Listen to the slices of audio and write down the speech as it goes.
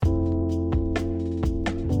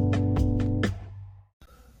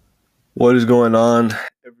What is going on,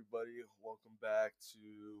 everybody? Welcome back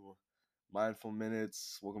to Mindful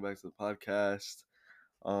Minutes. Welcome back to the podcast.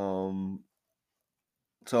 Um,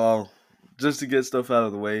 so just to get stuff out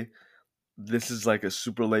of the way, this is like a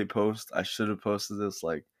super late post. I should have posted this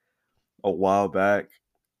like a while back.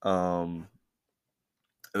 Um,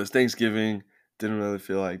 it was Thanksgiving. Didn't really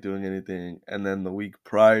feel like doing anything, and then the week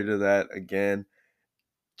prior to that, again,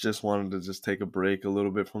 just wanted to just take a break a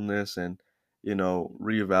little bit from this and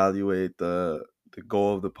reevaluate the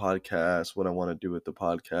goal of the podcast, what I want to do with the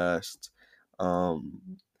podcast. um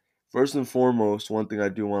First and foremost, one thing I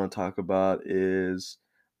do want to talk about is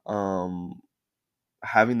um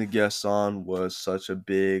having the guests on was such a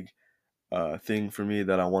big thing for me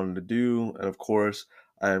that I wanted to do, and of course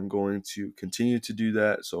I am going to continue to do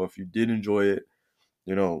that. So if you did enjoy it,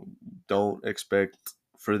 you know, don't expect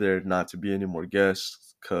for there not to be any more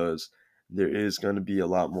guests, because there is going to be a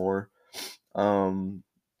lot more. Um,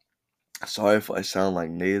 Sorry if I sound like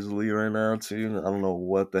nasally right now, too. I don't know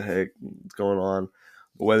what the heck is going on.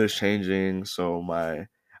 The weather's changing, so my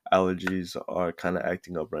allergies are kind of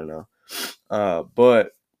acting up right now.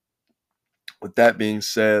 But with that being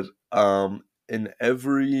said, in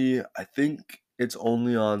every, I think it's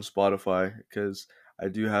only on Spotify, because I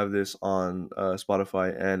do have this on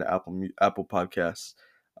Spotify and Apple Podcasts.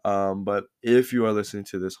 But if you are listening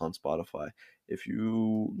to this on Spotify, if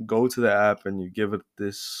you go to the app and you give it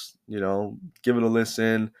give it a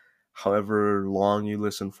listen, however long you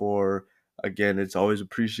listen for. Again, it's always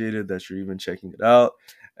appreciated that you're even checking it out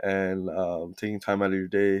and taking time out of your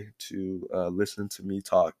day to listen to me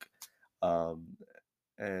talk. Um,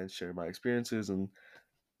 and share my experiences and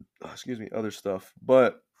other stuff.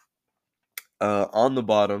 But on the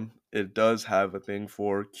bottom, it does have a thing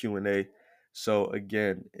for Q&A. So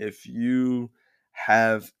again, if you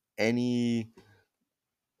have any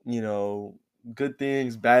you know, good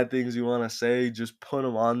things, bad things you want to say, just put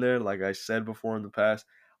them on there. Like I said before in the past,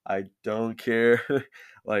 I don't care.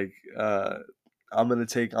 like, I'm not gonna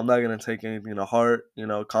take anything to heart.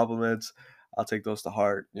 Compliments, I'll take those to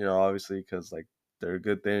heart. Obviously, because like they're a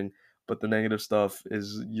good thing. But the negative stuff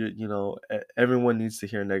is, everyone needs to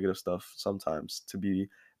hear negative stuff sometimes to be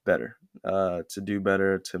better, to do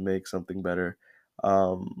better, to make something better.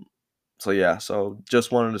 Um, so yeah, so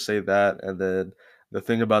just wanted to say that, and then the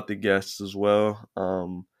thing about the guests as well.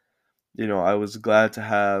 I was glad to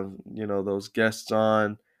have those guests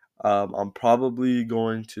on. I'm probably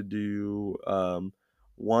going to do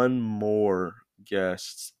one more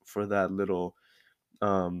guest for that little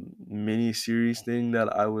mini series thing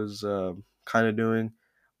that I was kind of doing,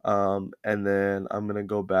 and then I'm gonna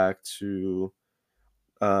go back to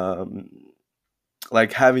um,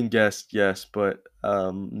 like having guests, yes, but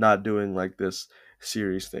not doing like this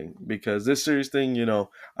series thing, because this series thing,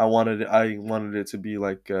 I wanted it to be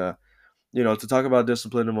like to talk about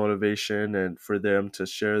discipline and motivation, and for them to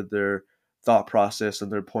share their thought process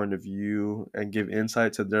and their point of view and give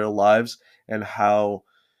insight to their lives and how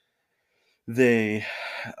they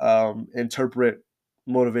interpret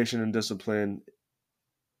motivation and discipline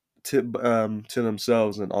to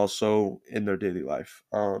themselves and also in their daily life,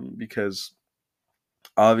 because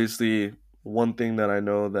obviously one thing that I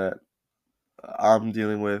know that I'm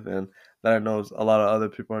dealing with, and that I know a lot of other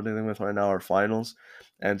people are dealing with right now, are finals.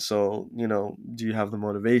 And so, do you have the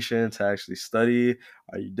motivation to actually study?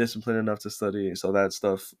 Are you disciplined enough to study? So that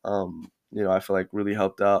stuff, I feel like really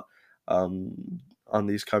helped out on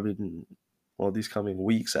these coming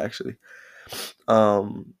weeks, actually.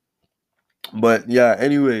 Um, but yeah,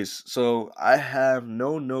 anyways, so I have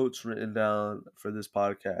no notes written down for this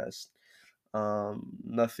podcast.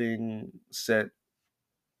 Nothing set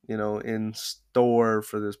in store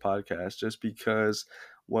for this podcast, just because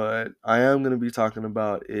what I am going to be talking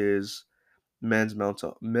about is men's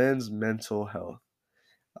mental health.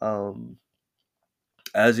 Um,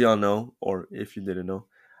 as y'all know, or if you didn't know,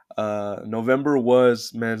 November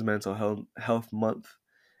was Men's Mental Health Month,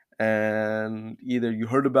 and either you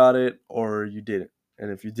heard about it or you didn't.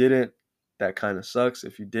 And if you didn't, that kind of sucks.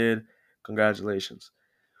 If you did, congratulations.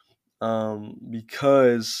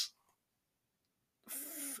 Because,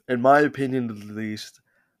 in my opinion at least,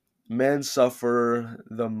 men suffer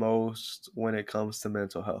the most when it comes to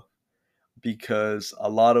mental health, because a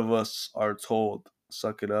lot of us are told,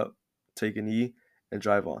 suck it up, take an E, and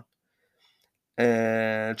drive on.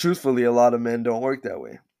 And truthfully, a lot of men don't work that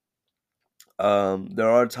way. There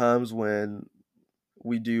are times when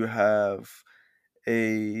we do have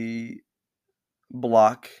a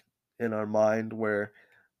block in our mind where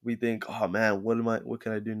we think, oh man, what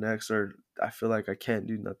can I do next? Or I feel like I can't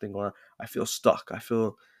do nothing, or I feel stuck. I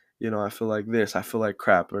feel like this, I feel like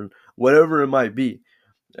crap, and whatever it might be.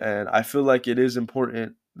 And I feel like it is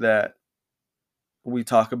important that we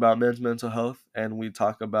talk about men's mental health, and we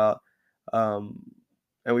talk about um,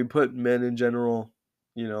 and we put men in general,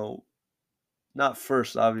 you know, not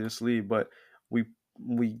first obviously, but we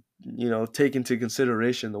we take into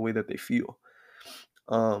consideration the way that they feel.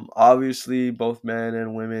 Obviously both men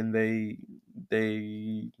and women, they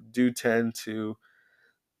do tend to,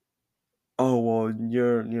 oh well,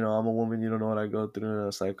 I'm a woman, you don't know what I go through. And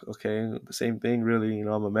it's like, okay, the same thing really.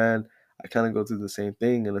 I'm a man, I kind of go through the same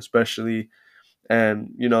thing. And especially,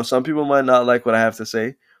 and some people might not like what I have to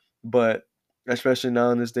say, but especially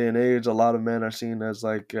now in this day and age, a lot of men are seen as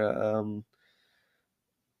like,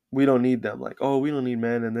 we don't need them. Like, oh, we don't need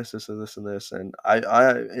men and this, and this, and this. And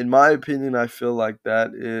in my opinion, I feel like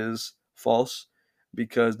that is false,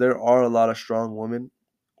 because there are a lot of strong women,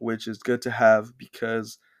 which is good to have,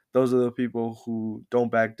 because those are the people who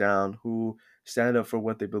don't back down, who stand up for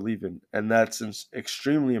what they believe in, and that's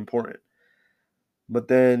extremely important. But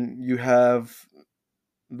then you have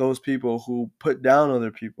those people who put down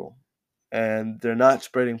other people, and they're not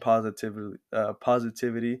spreading positivity.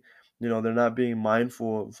 They're not being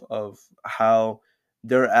mindful of how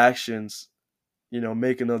their actions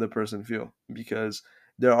make another person feel, because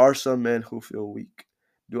there are some men who feel weak.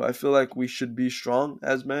 Do I feel like we should be strong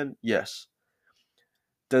as men? Yes.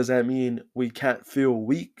 Does that mean we can't feel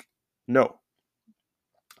weak? No.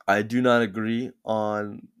 I do not agree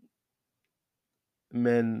on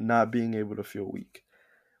men not being able to feel weak.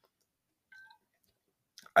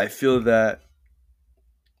 I feel that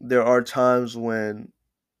there are times when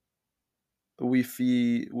we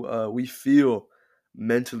feel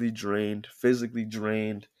mentally drained, physically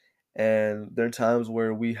drained, and there are times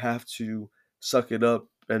where we have to suck it up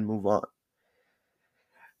and move on.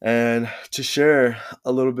 And to share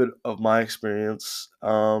a little bit of my experience,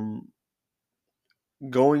 going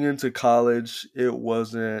into college, it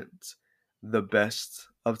wasn't the best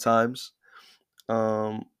of times.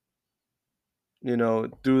 Um,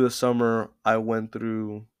 through the summer, I went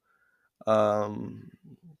through, um,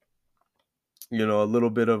 a little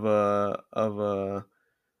bit of a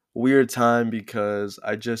weird time, because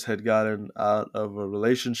I just had gotten out of a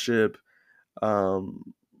relationship,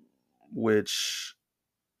 um, which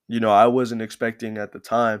I wasn't expecting at the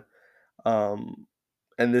time. Um,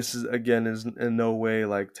 and this is, again, is in no way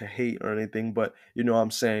like to hate or anything, but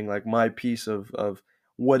I'm saying like my piece of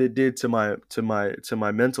what it did to my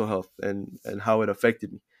mental health, and how it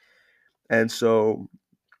affected me. And so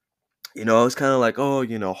I was kind of like, oh,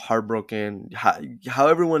 heartbroken, how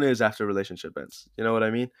everyone is after a relationship ends. You know what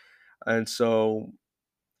I mean? And so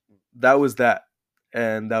that was that,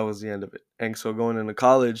 and that was the end of it. And so going into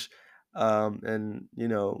college, and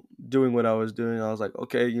doing what I was doing, I was like,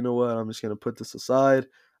 okay, you know what? I'm just gonna put this aside.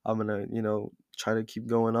 I'm gonna try to keep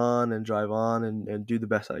going on and drive on, and do the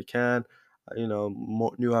best I can.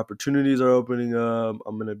 More new opportunities are opening up.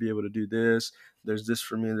 I'm gonna be able to do this. There's this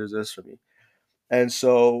for me. There's this for me. And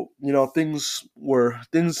so things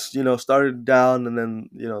started down, and then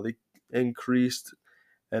they increased,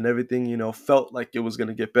 and everything felt like it was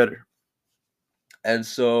gonna get better. And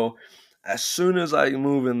so as soon as I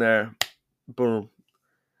move in there, boom,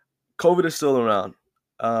 COVID is still around.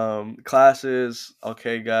 Classes,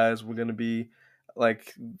 okay, guys, we're gonna be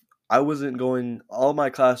like, I wasn't going. All my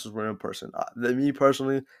classes were in person. Me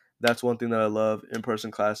personally, that's one thing that I love. In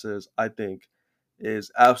person classes, I think,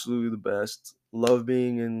 is absolutely the best. Love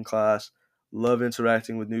being in class. Love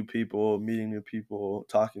interacting with new people, meeting new people,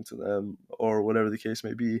 talking to them, or whatever the case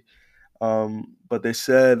may be. But they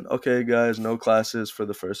said, okay, guys, no classes for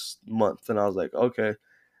the first month. And I was like, okay,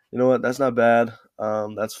 you know what? That's not bad.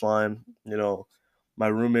 That's fine. My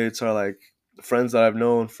roommates are like friends that I've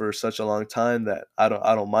known for such a long time that I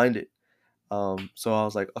don't mind it. So I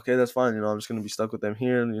was like, okay, that's fine. I'm just gonna be stuck with them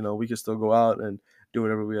here, and we can still go out and do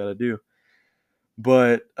whatever we gotta do.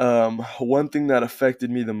 But one thing that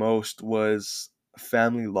affected me the most was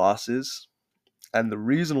family losses, and the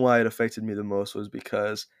reason why it affected me the most was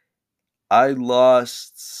because I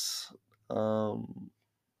lost, I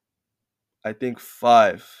think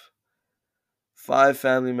five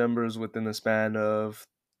family members within the span of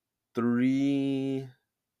three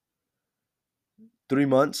 3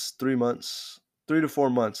 months, 3 months, 3 to 4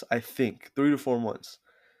 months, I think, 3 to 4 months.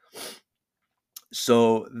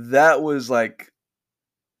 So that was like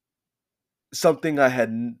something I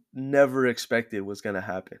had never expected was gonna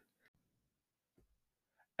happen,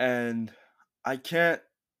 and I can't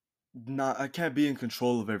I can't be in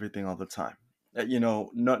control of everything all the time.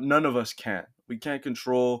 None of us can. We can't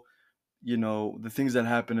control the things that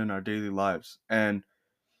happen in our daily lives. And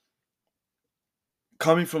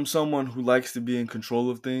coming from someone who likes to be in control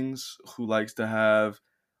of things, who likes to have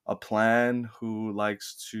a plan, who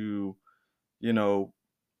likes to, you know,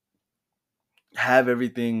 have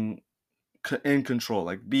everything in control,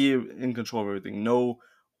 like be in control of everything, know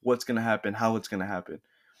what's gonna happen, how it's gonna happen.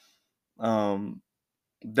 Um,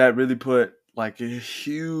 that really put like a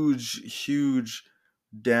huge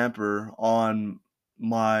damper on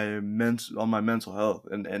my mental health,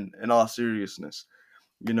 and in all seriousness.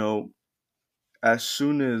 You know, as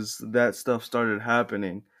soon as that stuff started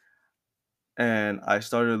happening and I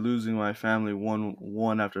started losing my family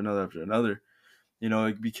one after another,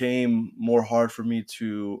 it became more hard for me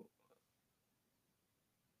to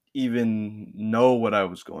even know what I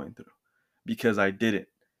was going through because I didn't.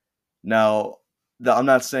 Now, I'm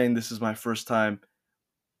not saying this is my first time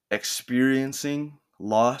experiencing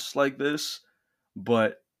loss like this,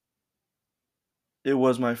 but it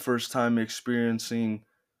was my first time experiencing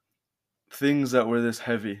things that were this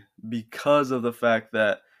heavy because of the fact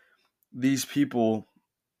that these people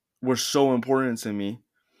were so important to me.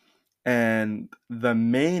 And the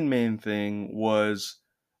main thing was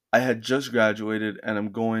I had just graduated and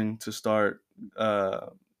I'm going to start uh,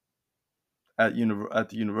 at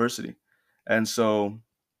the university. And so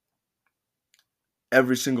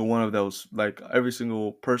every single one of those, like every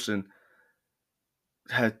single person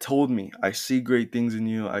had told me, I see great things in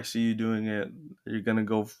you. I see you doing it. You're going to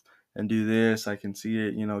go and do this. I can see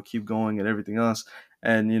it, keep going and everything else.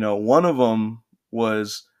 And, one of them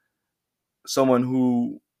was someone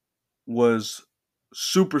who was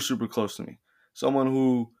super close to me. Someone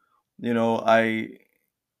who, I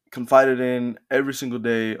confided in every single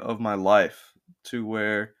day of my life, to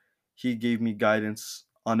where he gave me guidance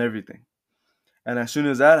on everything. And as soon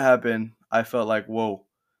as that happened, I felt like, whoa,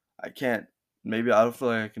 I can't, maybe I don't feel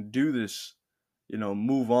like I can do this,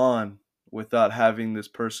 move on without having this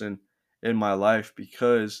person in my life,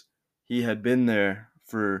 because he had been there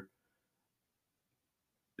for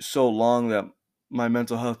so long that my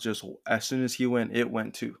mental health just, as soon as he went, it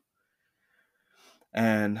went too.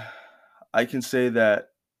 And I can say that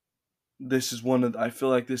I feel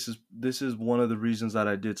like this is one of the reasons that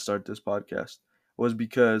I did start this podcast, was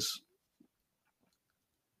because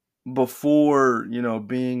before,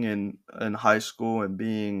 being in high school and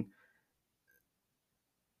being,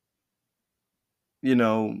 you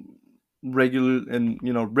know regular, and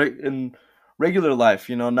in regular life,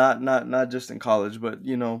 not just in college, but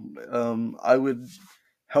I would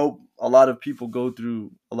help a lot of people go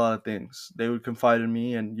through a lot of things. They would confide in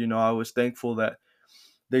me, and I was thankful that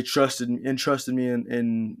they entrusted me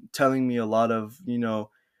in telling me a lot of,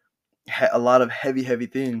 a lot of heavy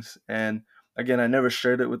things. And again, I never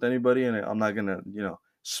shared it with anybody, and I'm not gonna,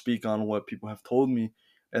 speak on what people have told me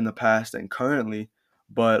in the past and currently.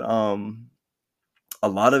 But a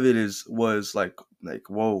lot of it was like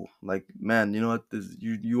whoa, like, man, you know what,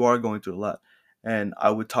 you are going through a lot. And I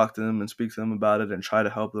would talk to them and speak to them about it and try to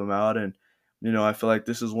help them out. And I feel like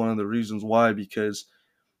this is one of the reasons why, because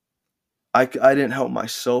I didn't help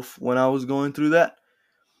myself when I was going through that.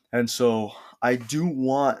 And so I do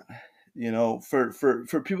want,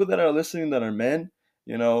 for people that are listening that are men,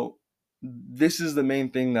 you know, this is the main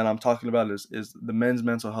thing that I'm talking about, is the Men's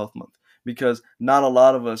Mental Health Month. Because not a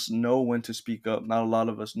lot of us know when to speak up. Not a lot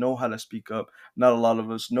of us know how to speak up. Not a lot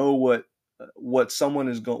of us know what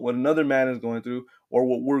another man is going through, or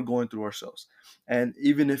what we're going through ourselves. And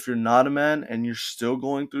even if you're not a man and you're still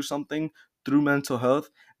going through something through mental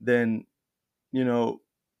health, then you know,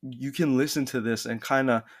 you can listen to this and kind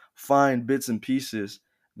of find bits and pieces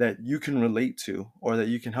that you can relate to, or that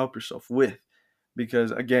you can help yourself with.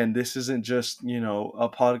 Because again, this isn't just, a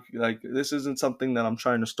pod, like, this isn't something that I'm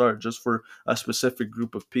trying to start just for a specific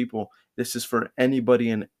group of people. This is for anybody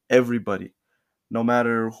and everybody, no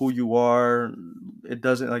matter who you are. It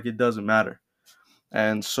doesn't matter.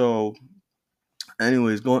 And so,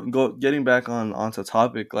 anyways, getting back onto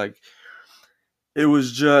topic, like, it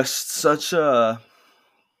was just such a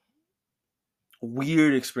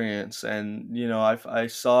weird experience. And I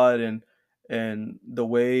saw it, and the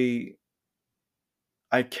way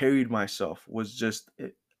I carried myself was just,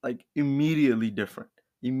 like, immediately different.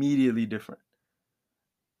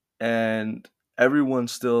 And everyone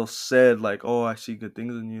still said, like, oh, I see good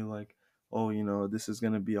things in you, like, oh, this is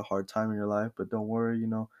going to be a hard time in your life, but don't worry,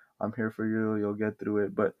 I'm here for you, you'll get through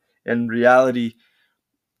it. But in reality,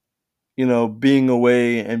 being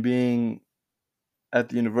away and being at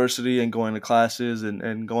the university and going to classes,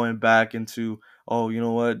 and going back into, oh, you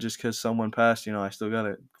know what, just because someone passed, I still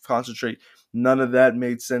gotta concentrate. None of that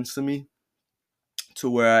made sense to me, to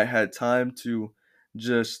where I had time to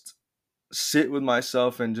just sit with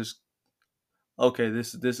myself and just, okay,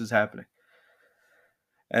 this is happening.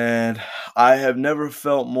 And I have never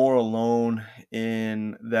felt more alone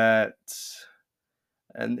in that,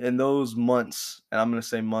 and in those months, and I'm gonna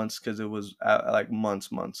say months because it was like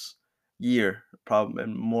months, year, probably,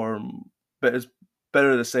 and more. But it's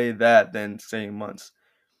better to say that than saying months,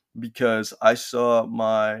 because I saw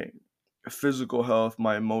my physical health,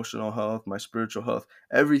 my emotional health, my spiritual health,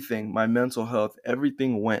 everything, my mental health,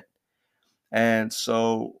 everything went. And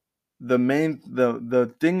so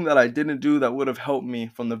the thing that I didn't do that would have helped me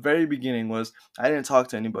from the very beginning was I didn't talk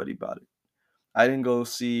to anybody about it. I didn't go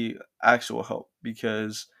see actual help,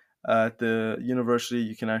 because at the university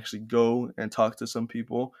you can actually go and talk to some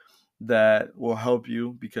people that will help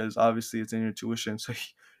you, because obviously it's in your tuition, so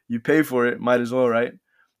you pay for it, might as well, right?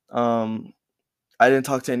 Um, I didn't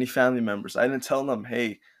talk to any family members. I didn't tell them,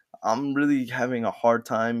 hey, I'm really having a hard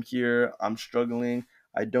time here. I'm struggling.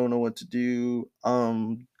 I don't know what to do.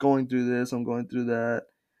 I'm going through this. I'm going through that.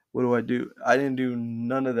 What do I do? I didn't do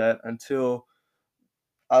none of that until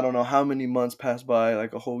I don't know how many months passed by,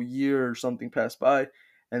 like a whole year or something passed by.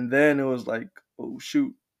 And then it was like, oh,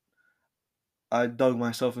 shoot, I dug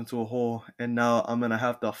myself into a hole. And now I'm going to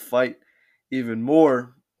have to fight even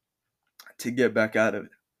more to get back out of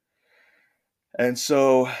it. And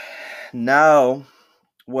so now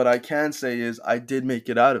what I can say is I did make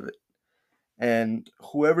it out of it. And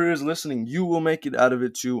whoever is listening, you will make it out of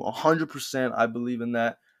it too. 100%. I believe in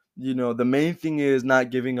that. The main thing is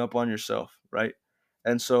not giving up on yourself, right?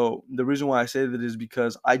 And so the reason why I say that is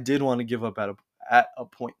because I did want to give up at a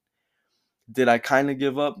point. Did I kind of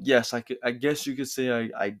give up? Yes, I guess you could say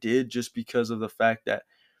I did, just because of the fact that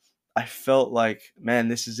I felt like, man,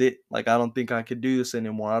 this is it. Like, I don't think I could do this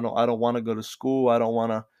anymore. I don't want to go to school. I don't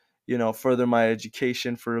want to, further my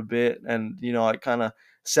education for a bit. And, I kind of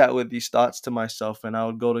sat with these thoughts to myself, and I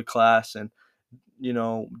would go to class and,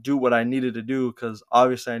 do what I needed to do, because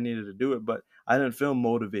obviously I needed to do it, but I didn't feel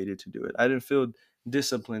motivated to do it. I didn't feel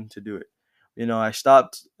disciplined to do it. I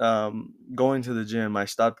stopped going to the gym. I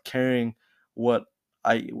stopped caring what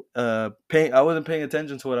I wasn't paying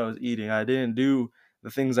attention to what I was eating. I didn't do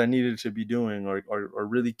the things I needed to be doing, or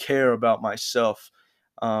really care about myself,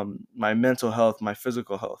 my mental health, my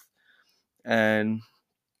physical health. And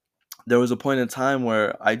there was a point in time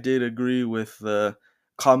where I did agree with the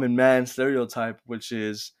common man stereotype, which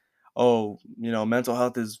is, oh, mental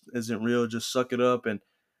health isn't real, just suck it up. And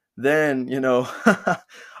then,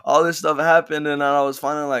 all this stuff happened, and I was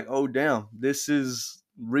finally like, oh damn, this is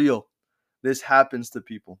real. This happens to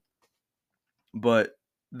people. But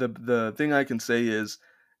the thing I can say is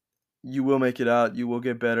you will make it out. You will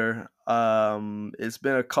get better. It's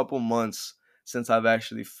been a couple months since I've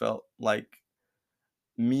actually felt like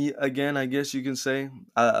me again, I guess you can say.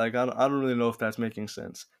 I don't really know if that's making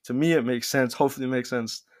sense. To me, it makes sense. Hopefully, it makes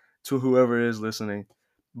sense to whoever is listening.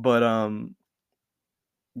 But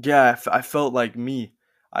yeah, I felt like me.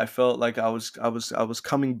 I felt like I was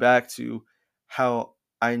coming back to how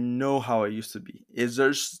I know how I used to be. Is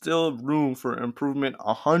there still room for improvement?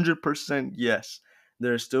 100% yes.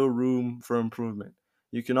 There's still room for improvement.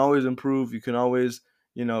 You can always improve. You can always,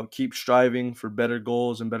 keep striving for better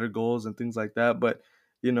goals and things like that. But,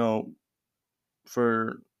 you know,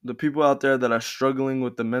 for the people out there that are struggling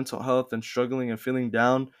with the mental health and struggling and feeling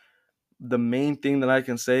down, the main thing that I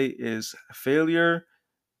can say is failure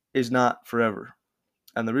is not forever.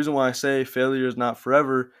 And the reason why I say failure is not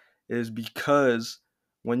forever is because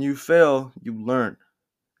when you fail, you learn.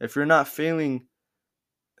 If you're not if you're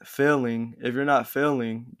not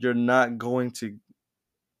failing, you're not going to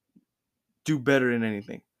do better in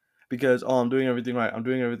anything. Because, oh, I'm doing everything right. I'm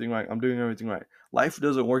doing everything right. I'm doing everything right. Life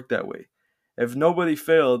doesn't work that way. If nobody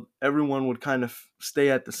failed, everyone would kind of stay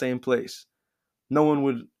at the same place. No one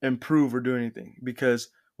would improve or do anything, because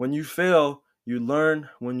when you fail, you learn.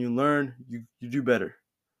 When you learn, you do better.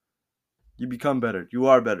 You become better. You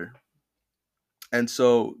are better. And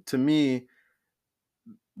so to me,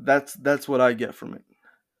 that's what I get from it.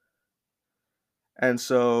 And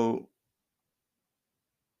so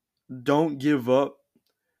don't give up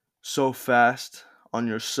so fast on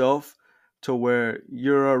yourself to where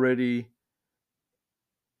you're already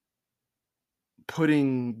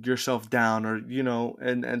putting yourself down, or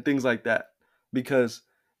and things like that, because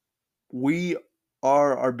we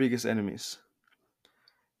are our biggest enemies.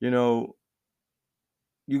 You know,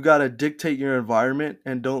 you got to dictate your environment,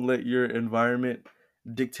 and don't let your environment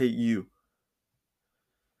dictate you.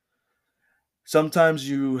 Sometimes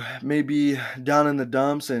you may be down in the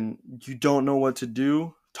dumps and you don't know what to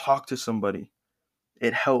do. Talk to somebody.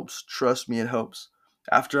 It helps. Trust me, it helps.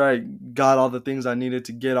 After I got all the things I needed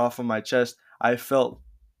to get off of my chest, I felt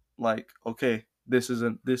like, okay, this is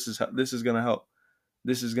gonna help.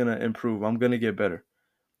 This is gonna improve. I'm gonna get better.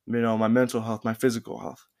 my mental health, my physical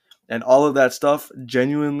health. And all of that stuff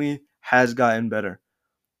genuinely has gotten better.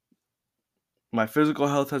 My physical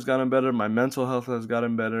health has gotten better, my mental health has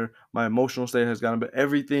gotten better, my emotional state has gotten better.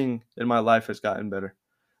 Everything in my life has gotten better.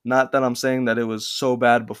 Not that I'm saying that it was so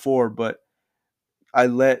bad before, but I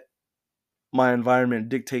let my environment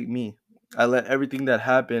dictate me. I let everything that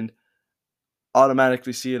happened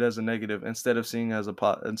automatically see it as a negative instead of seeing it as a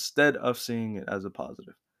positive.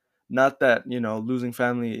 Not that, losing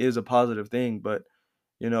family is a positive thing, but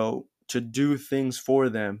to do things for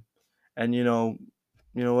them, and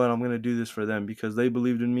what, I'm going to do this for them because they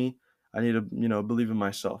believed in me. I need to, believe in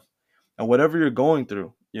myself. And whatever you're going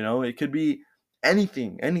through, it could be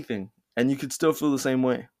anything, and you could still feel the same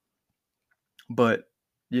way. But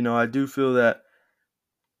I do feel that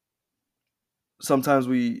sometimes,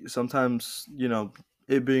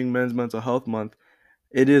 it being Men's Mental Health Month,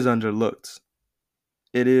 it is underlooked.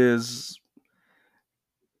 It is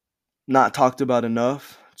not talked about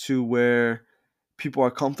enough to where people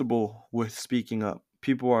are comfortable with speaking up.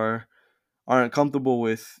 People aren't comfortable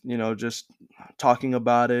with, just talking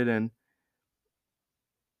about it, and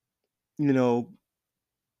you know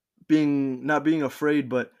being not being afraid,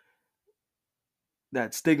 but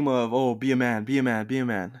that stigma of, oh, be a man, be a man, be a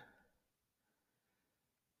man.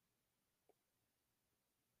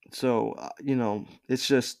 So it's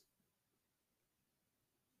just,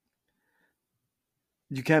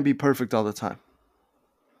 you can't be perfect all the time.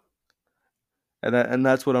 And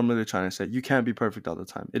that's what I'm really trying to say. You can't be perfect all the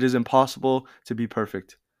time. It is impossible to be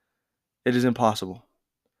perfect. It is impossible.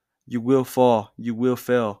 You will fall, you will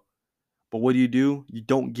fail. But what do? You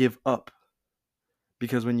don't give up.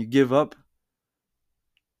 Because when you give up,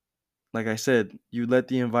 like I said, you let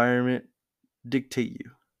the environment dictate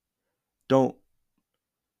you. Don't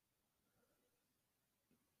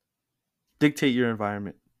dictate your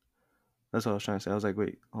environment. That's what I was trying to say. I was like,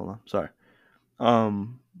 wait, hold on. Sorry.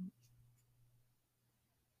 Um,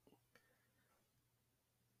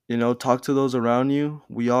 talk to those around you.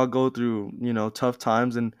 We all go through, tough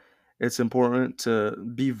times, and it's important to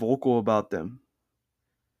be vocal about them.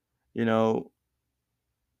 You know,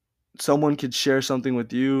 Someone could share something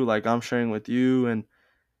with you like I'm sharing with you, and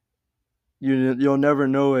you'll never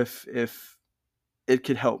know if it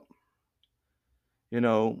could help.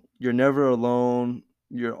 You're never alone.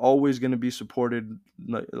 You're always going to be supported,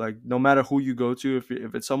 like no matter who you go to.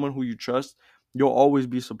 If it's someone who you trust, you'll always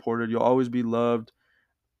be supported. You'll always be loved.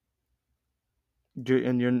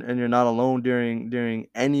 And you're not alone during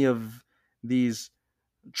any of these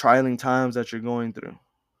trying times that you're going through.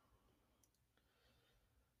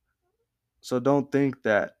 So don't think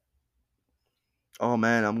that, oh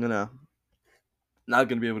man, I'm gonna not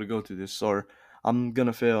gonna be able to go through this, or I'm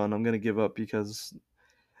gonna fail and I'm gonna give up because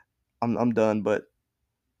I'm done. But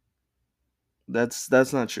that's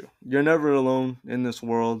not true. You're never alone in this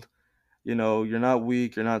world. You're not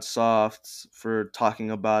weak, you're not soft for talking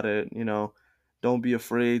about it. Don't be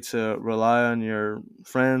afraid to rely on your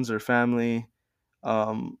friends or family.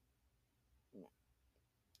 um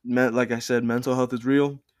like I said, mental health is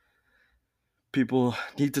real. People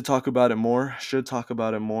need to talk about it more, should talk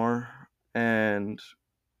about it more, and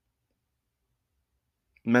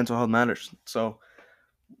mental health matters. So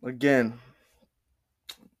again,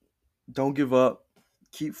 don't give up.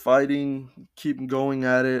 Keep fighting. Keep going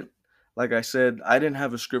at it. Like I said, I didn't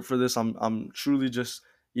have a script for this. I'm truly just,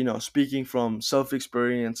 speaking from self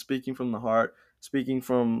experience, speaking from the heart, speaking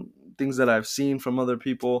from things that I've seen from other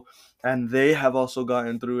people, and they have also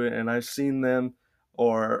gotten through it, and I've seen them,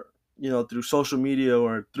 or through social media,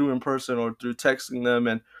 or through in person, or through texting them,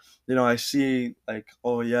 and I see, like,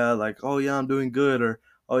 oh yeah, I'm doing good, or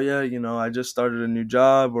oh yeah, I just started a new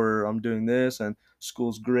job, or I'm doing this, and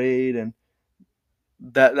school's great, and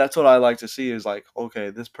that's what I like to see, is like, okay,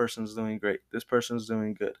 this person's doing great, this person's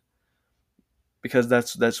doing good, because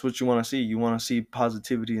that's what you want to see. You want to see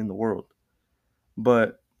positivity in the world.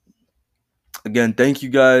 But again, thank you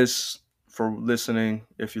guys for listening.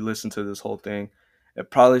 If you listen to this whole thing, it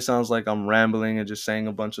probably sounds like I'm rambling and just saying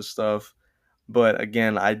a bunch of stuff, but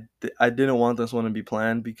again, I didn't want this one to be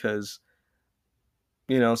planned, because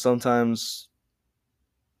sometimes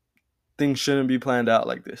things shouldn't be planned out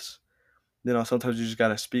like this. Sometimes you just got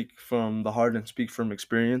to speak from the heart and speak from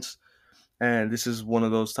experience, and this is one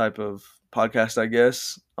of those type of podcasts, I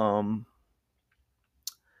guess.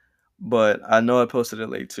 But I know I posted it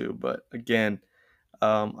late too. But again,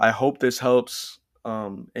 I hope this helps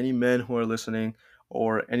any men who are listening,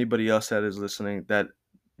 or anybody else that is listening that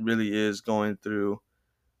really is going through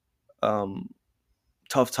um,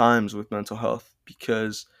 tough times with mental health,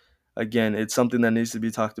 because again, it's something that needs to be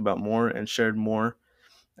talked about more and shared more.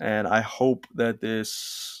 And I hope that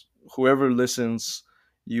whoever listens,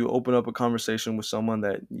 you open up a conversation with someone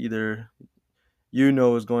that either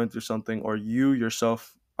is going through something, or you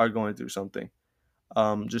yourself are going through something.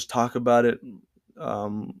 Just talk about it.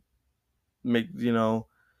 Um, make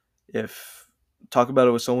if talk about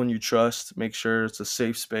it with someone you trust. Make sure it's a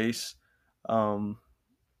safe space. Um,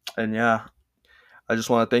 and yeah, I just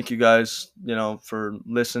want to thank you guys, for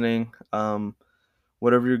listening.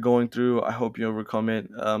 Whatever you're going through, I hope you overcome it.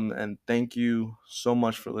 And thank you so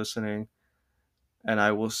much for listening. And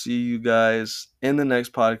I will see you guys in the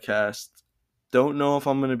next podcast. Don't know if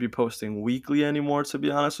I'm going to be posting weekly anymore, to be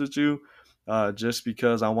honest with you, just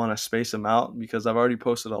because I want to space them out, because I've already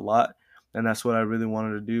posted a lot. And that's what I really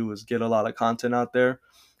wanted to do, was get a lot of content out there.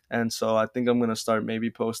 And so I think I'm going to start maybe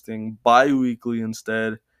posting bi-weekly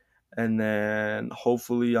instead. And then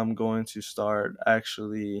hopefully I'm going to start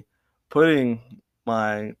actually putting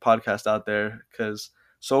my podcast out there, because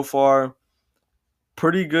so far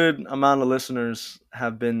pretty good amount of listeners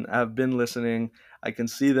have been listening. I can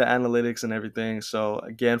see the analytics and everything. So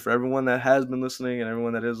again, for everyone that has been listening and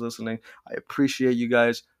everyone that is listening, I appreciate you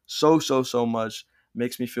guys so much.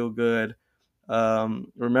 Makes me feel good.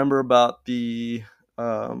 Remember about the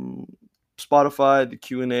um, Spotify, the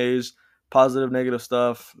Q&As, positive, negative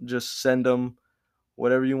stuff. Just send them.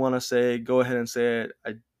 Whatever you want to say, go ahead and say it.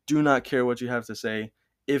 I do not care what you have to say.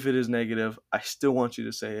 If it is negative, I still want you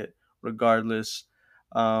to say it regardless.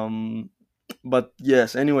 Um, but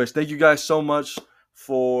yes, anyways, thank you guys so much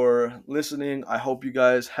for listening. I hope you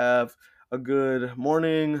guys have a good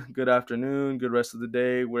morning, good afternoon, good rest of the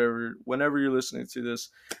day, wherever, whenever you're listening to this.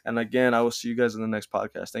 And again, I will see you guys in the next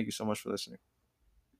podcast. Thank you so much for listening.